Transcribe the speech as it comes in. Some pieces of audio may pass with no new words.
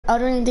I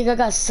don't even think I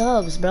got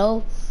subs,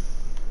 bro.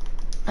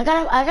 I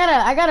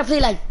gotta play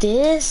like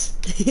this.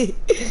 My stream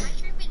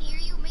can hear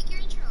you. Make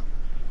your intro.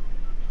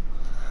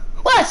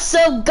 What's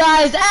up,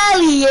 guys?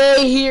 Ali A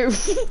here.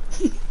 Put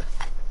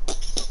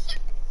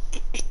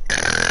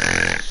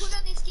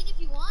on this skin if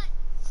you want.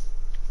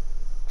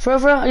 For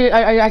real?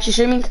 Are you actually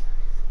streaming?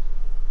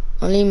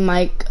 Only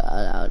mic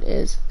allowed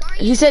is.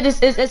 He said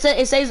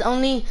it says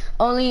only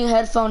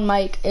headphone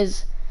mic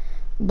is.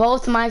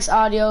 Both mics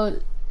audio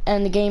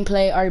and the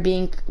gameplay are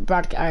being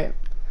broadcast. Alright.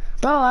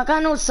 Bro, I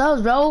got no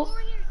subs, bro.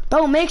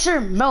 Bro, make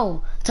sure,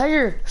 bro. Tell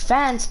your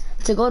fans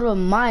to go to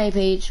my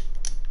page.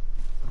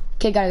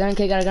 Kid got a gun,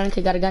 kid got a gun,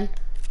 kid got a gun.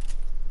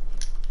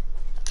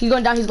 He's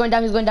going down, he's going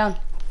down, he's going down.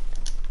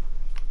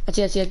 I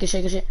see it, good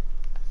shit, good shit.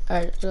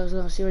 Alright, let's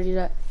go, see where he's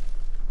at.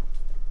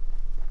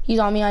 He's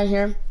on me, I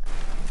hear him.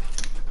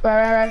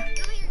 Right.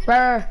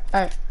 Alright.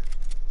 I'm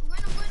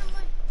going.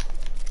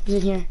 He's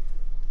in here.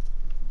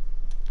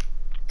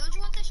 Don't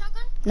you want the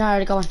shotgun? No, I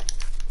already got one.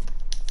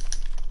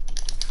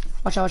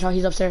 Watch out,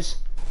 he's upstairs.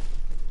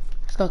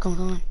 Let's go, come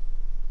on.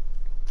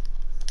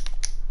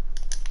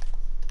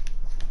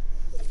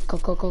 Go.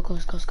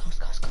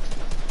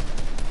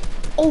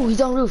 Oh,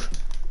 he's on the roof.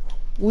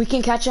 We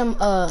can catch him,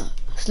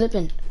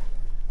 slipping.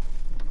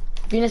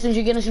 Get an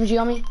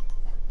SMG on me.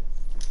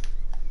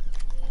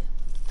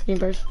 Green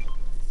bird.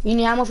 You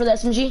need ammo for the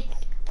SMG?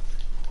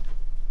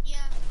 Yeah,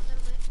 a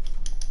little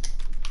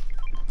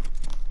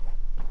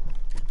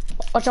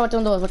bit. Watch out the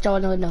window, watch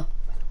out the window.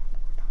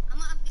 I'm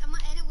gonna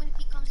edit when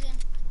he comes in.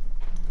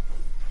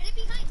 Edit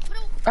behind, put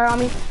over. Alright,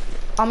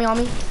 on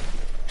me.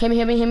 Hit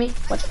me.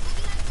 Watch.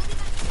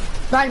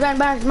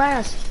 Behind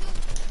us.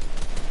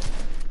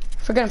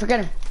 Forget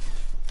him.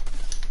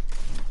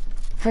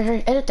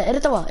 Hurry, edit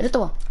the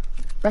wall.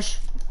 Rush.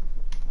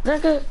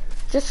 Good.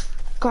 Just,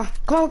 come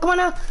on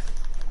now.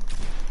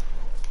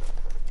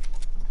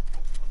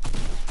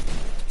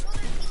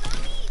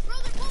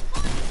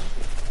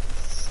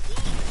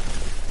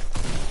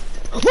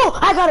 Whoa,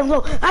 I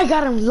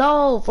got him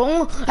low,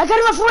 bro. I got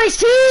him at 4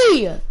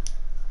 HP.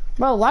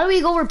 Bro, why do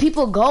we go where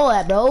people go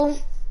at, bro?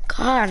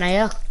 God,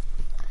 Naya.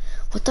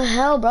 What the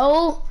hell,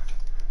 bro?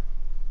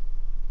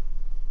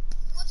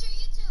 What's your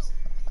YouTube?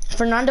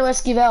 Fernando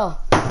Esquivel.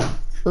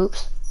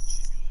 Oops.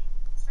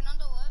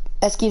 Fernando what?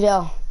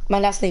 Esquivel. My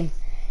last name.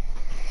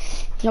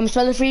 You want me to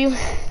spell it for you?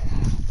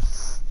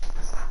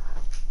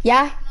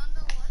 Yeah?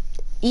 Fernando what?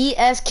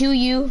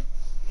 ESQU.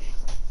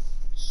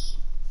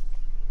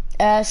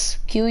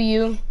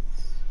 SQU. Wait,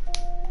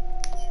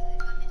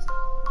 I missed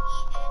it.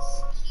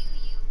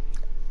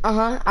 ESQU.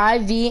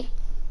 IV. Wait,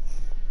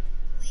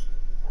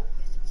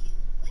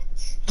 where's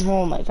the Q? What?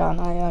 Oh my god,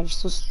 I'm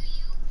so. QU?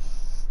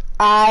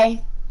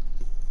 I.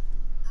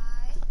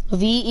 I.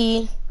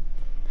 VE.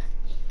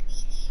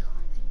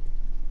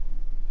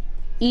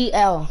 VE.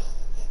 EL.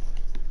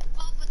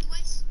 Oh, but do I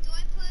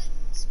put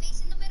space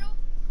in the middle?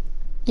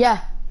 Yeah.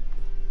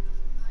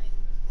 Alright.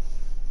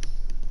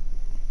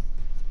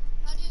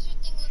 How does your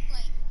thing look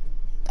like?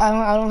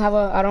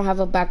 I don't have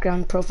a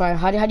background profile.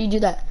 How do you do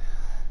that?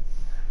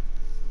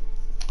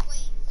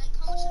 Wait, like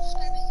how much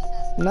subscribers do you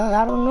have? No,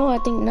 I don't know. I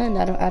think none.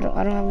 I don't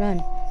have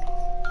none.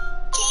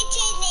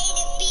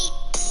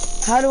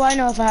 How do I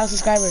know if I have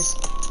subscribers?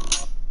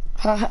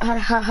 How do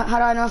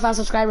I know if I have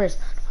subscribers?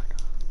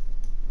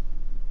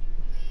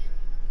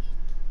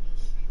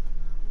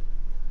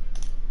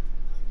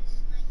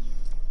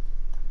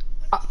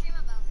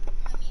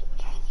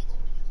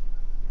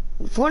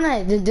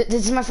 Fortnite.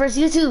 This is my first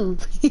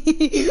YouTube.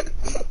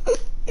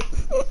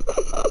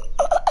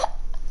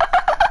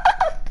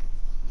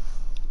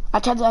 I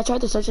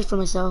tried to search it for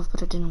myself,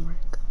 but it didn't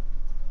work.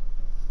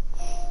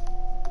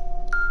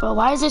 But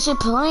why is this shit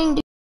playing,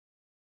 dude?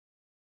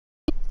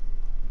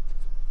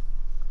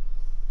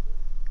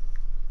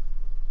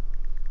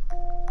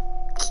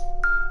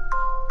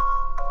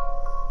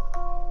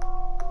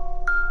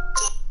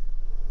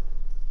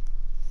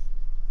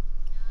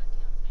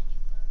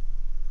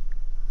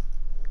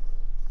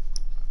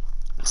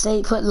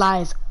 Say put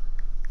live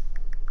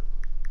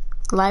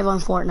on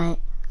Fortnite.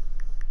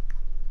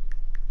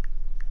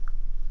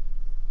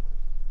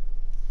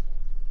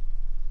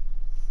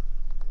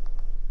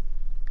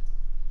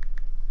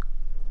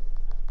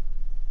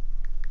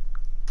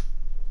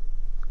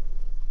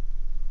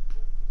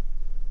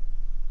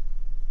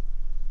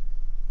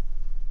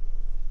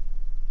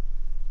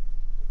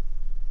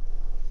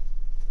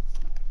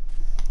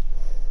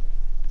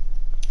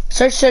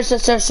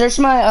 Search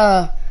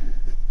my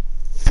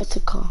what's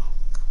it called?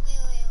 Wait.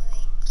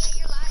 Yeah,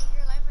 you're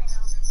live right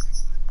now.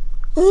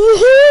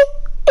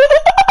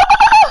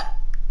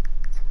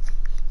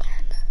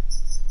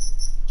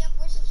 Yep,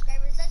 we're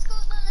subscribers.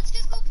 Let's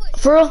just go push.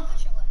 For real?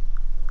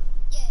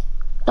 Yeah.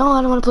 No,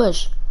 I don't want to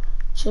push.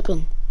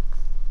 Shipping.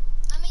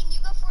 I mean, you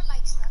got 4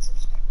 likes, not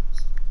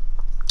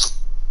subscribers.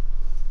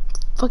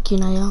 Fuck you,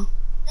 Naya.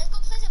 Let's go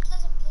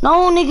Pleasant.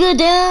 No, nigga,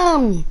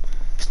 damn.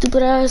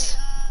 Stupid ass.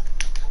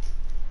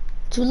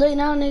 Too late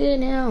now, nigga,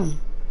 now.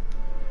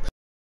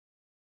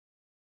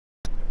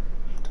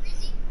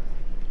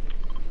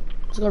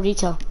 Let's go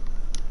retail.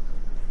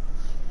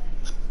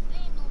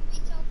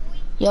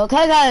 Yo,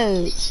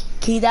 Coco.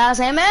 Keep that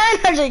same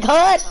energy,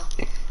 cut.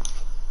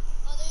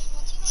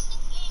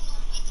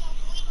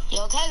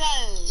 Yo,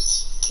 Coco.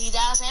 Keep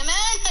that same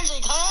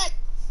energy, cut.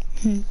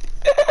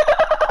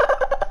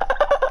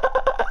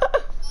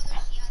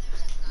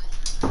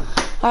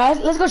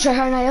 Alright, let's go try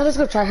hard now. Yo, let's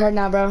go try hard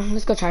now, bro.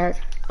 Let's go try hard.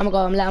 I'm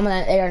gonna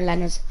let Aaron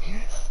land us.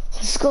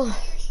 Let's go.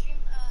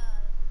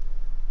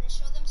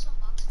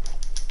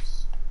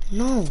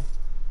 No.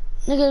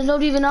 Nigga, there's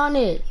nobody even on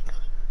it.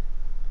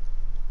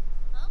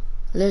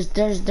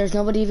 There's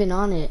nobody even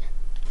on it.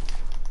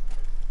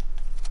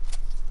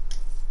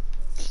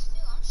 Dude,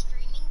 I'm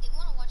streaming. They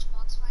wanna watch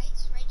box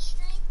fights, right?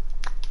 Stream?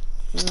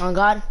 On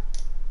God.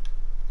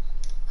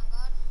 On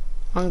God.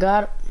 On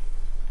God.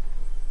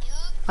 Yup.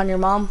 On your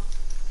mom.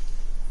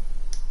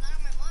 Not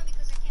on my mom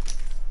because I can't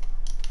stream on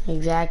my mom.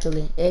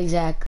 Exactly.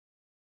 Exactly.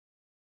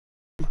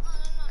 No,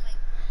 like,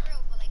 for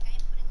real, but like, I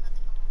ain't putting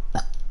nothing on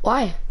my mom.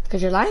 Why?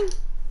 Cause you're lying? No,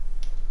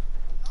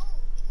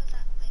 because I,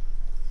 like...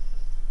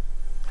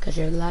 Cause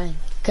you're lying.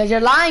 Cause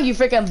you're lying, you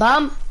freaking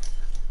bum.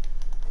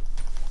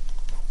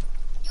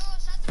 Yo,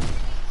 stop the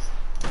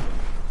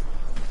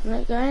videos.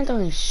 Like, I ain't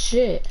doing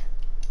shit.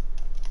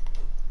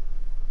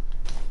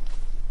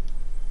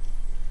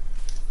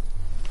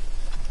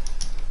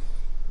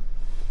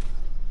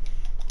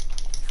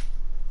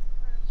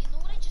 You know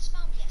what I just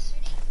found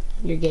yesterday?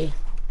 You're gay.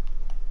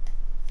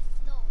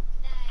 No,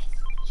 that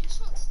Juice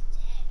WRLD's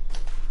dead.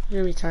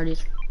 You're retarded. At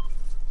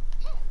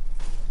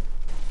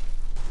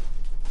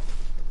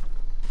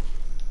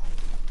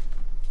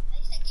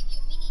least I give you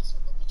a mini, so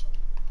go get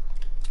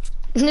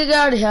your... Nigga, I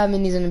already have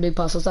minis in the big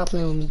pot, so stop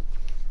playing with me.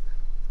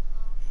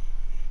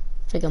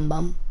 Freaking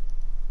bum.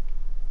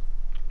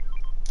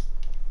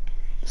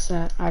 What's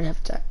that? I already have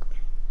attack.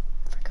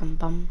 Freaking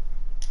bum.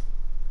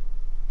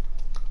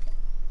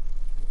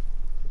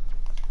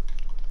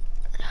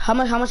 How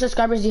much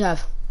subscribers do you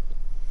have?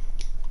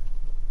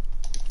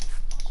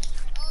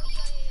 Oh,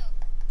 yo.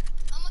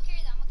 I'm gonna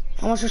carry that,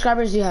 How much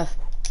subscribers do you have?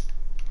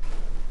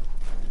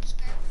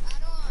 I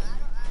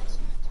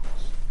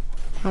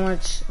don't How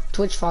much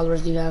Twitch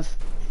followers do you have?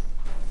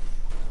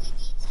 like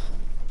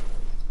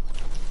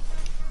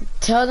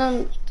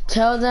 18.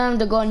 Tell them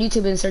to go on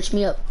YouTube and search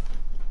me up.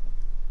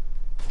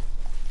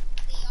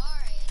 They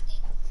are, I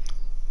think.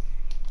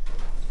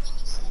 When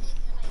you said it,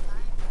 they're like,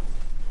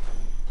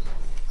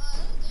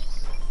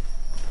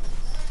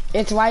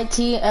 It's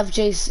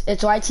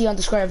it's YT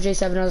underscore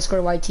FJ7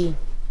 underscore YT.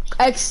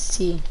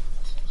 XT.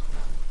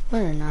 No,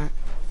 they're not.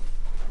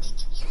 they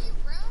can hear you,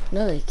 bro.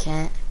 No, they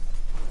can't.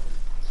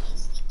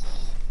 Yes, they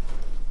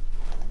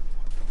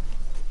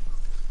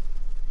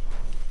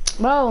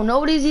can. Bro,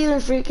 nobody's even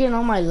freaking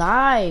on my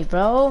live,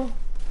 bro. I mean,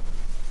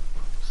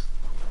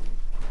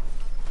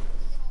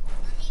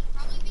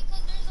 probably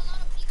because there's a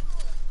lot of people.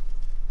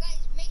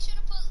 Guys, make sure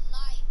to put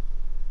live.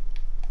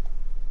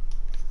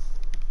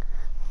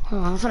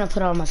 Oh, I'm gonna put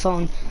it on my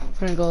phone.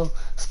 I'm gonna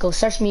let's go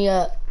search me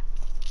up.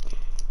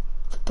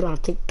 Put it on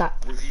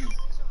TikTok.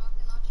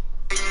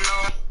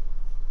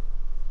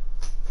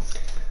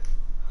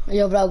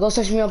 Yo, bro, go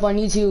search me up on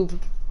YouTube.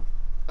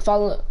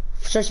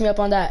 Search me up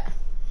on that.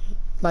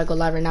 About to go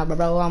live right now,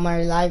 bro. I'm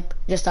already live.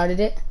 Just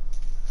started it.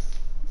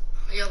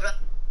 Yo, bro.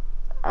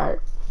 Alright.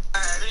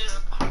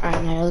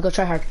 Alright, now let's go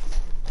try hard.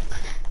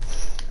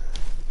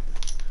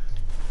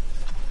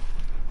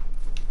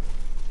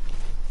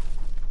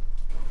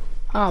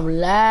 I'm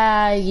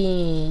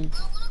lagging. I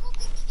wanna go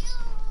get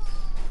killed.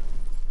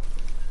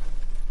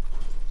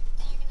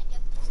 Then you're gonna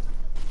get pissed off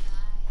with the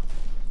guy.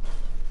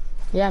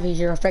 Yeah, because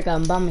you're a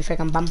freaking bum, you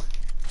freaking bum. So you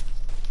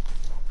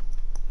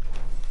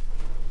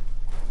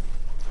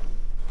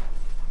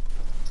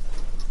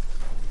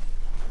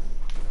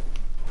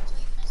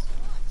press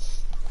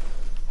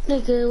the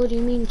watch. Nigga, what do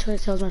you mean try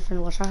to tell my friend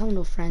to watch? I have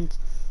no friends.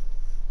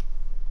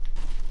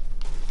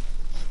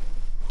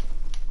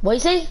 What you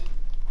say? I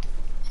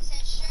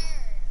said sure.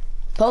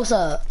 Post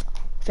up.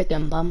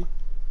 Freaking bum.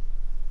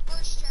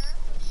 For sure.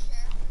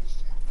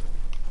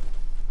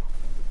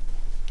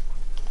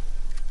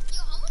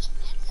 Yo, how much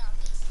meds are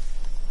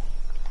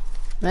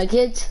they? Right,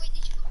 kids? Wait,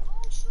 did you go?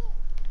 Oh, shoot.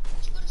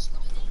 Did you go to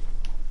school today?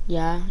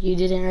 Yeah, you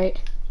didn't, right? I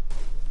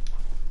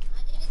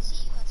didn't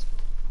see you at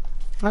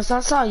school.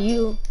 I saw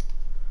you.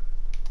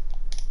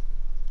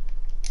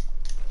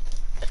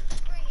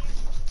 Right here.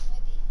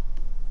 Maybe.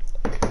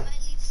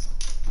 Might leave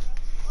something for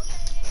us. Oh,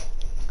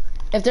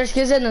 yeah. If there's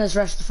kids in, then let's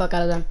rush the fuck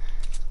out of them.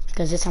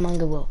 Because this time I'm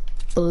gonna go.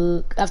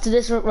 Book. After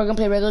this, we're gonna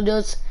play regular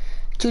duels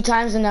 2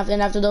 times, and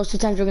after those 2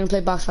 times, we're gonna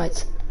play box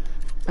fights.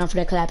 After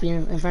that, clap you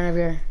in front of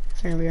your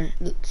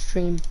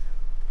stream.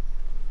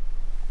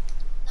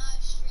 Nah,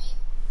 stream.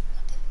 If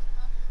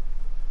Fernando.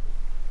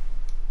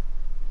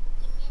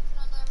 Did me and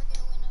Fernando ever get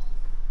a win on?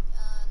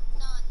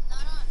 Not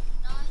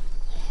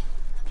yet.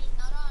 I mean,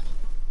 not on.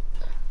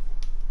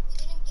 We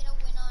didn't get a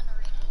win on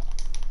already.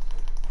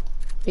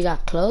 We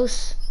got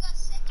close. We got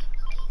second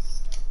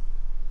place though.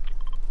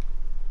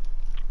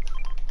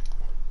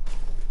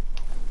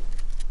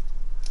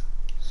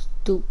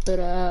 Stupid.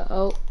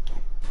 Oh.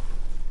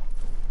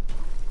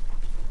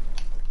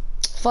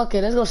 Fuck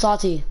it. Let's go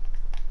salty.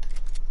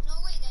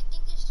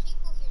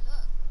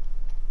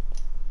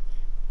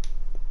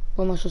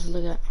 What am I supposed to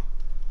look at?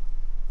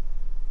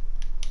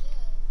 Yeah.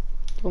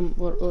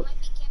 What? They might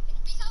be camping.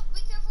 Be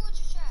careful with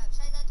your traps.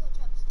 I got 12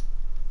 traps.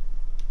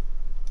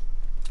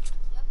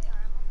 You have your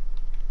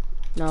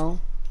ammo? No,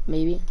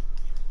 maybe.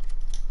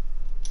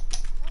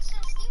 What's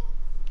that steal?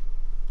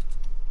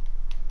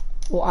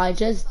 Well, I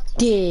just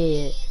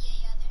did.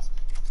 Yeah.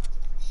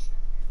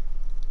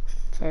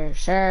 There's something for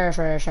sure.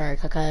 For sure,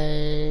 cause I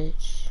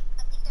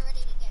think they're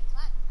ready to get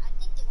clapped. I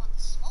think they want the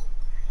smoke.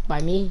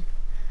 by me.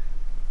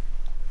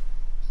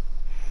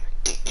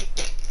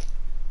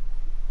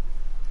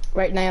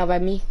 Right now, by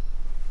me.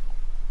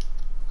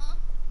 Huh?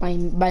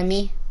 By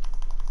me.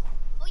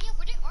 Oh yeah,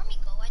 where did Army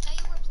go? I thought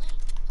you were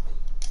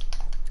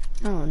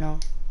playing. Oh no.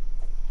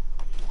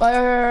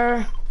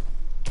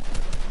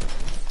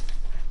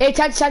 Hey,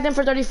 tag them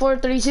for 34,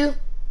 32.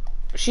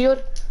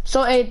 Shield.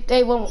 So, hey,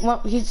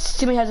 he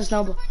Timmy has a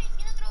snowball. He's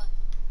gonna throw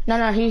it.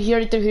 No, he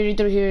already threw it. I'm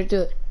gonna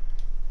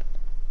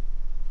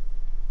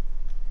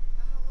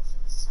go for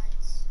the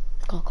sides.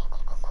 Go.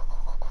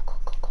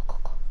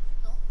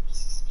 Don't be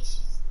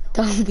suspicious.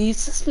 Don't be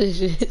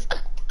suspicious.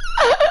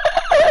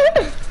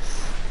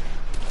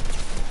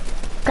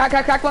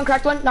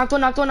 Cracked one. Knocked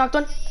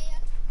one.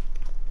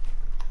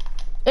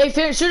 Hey,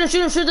 shoot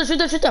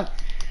him.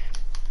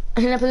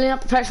 Pulling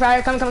up.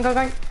 Fire,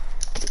 coming.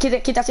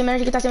 Keep that same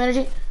energy.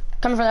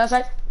 Coming from the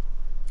outside.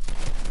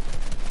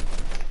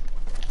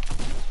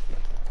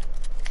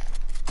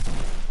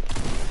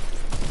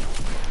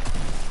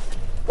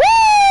 Woo!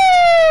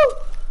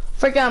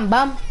 Freaking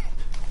bum,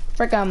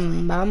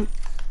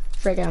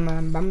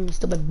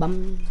 stupid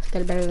bum.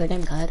 Get better than the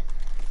game, God.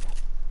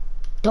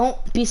 Don't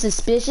be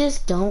suspicious.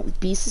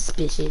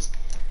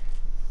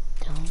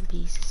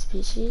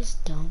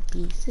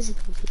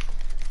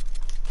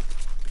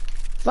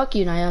 Fuck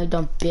you, Naya, you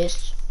dumb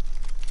bitch.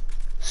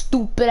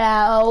 Stupid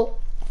owl.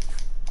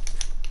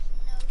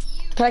 No,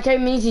 you. Can I carry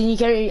minis and you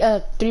carry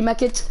 3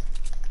 medkits?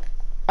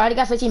 I already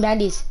got 15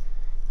 bandies.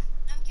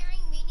 I'm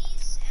carrying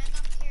minis and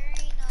I'm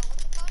carrying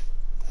what's it called?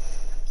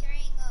 I'm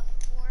carrying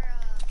 4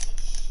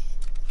 fish.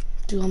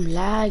 Dude, I'm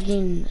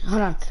lagging.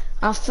 Hold on.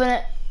 I'm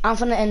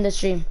finna end the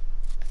stream.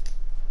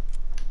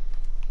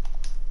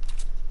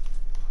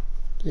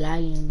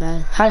 Lagging,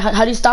 bad. How do you stop?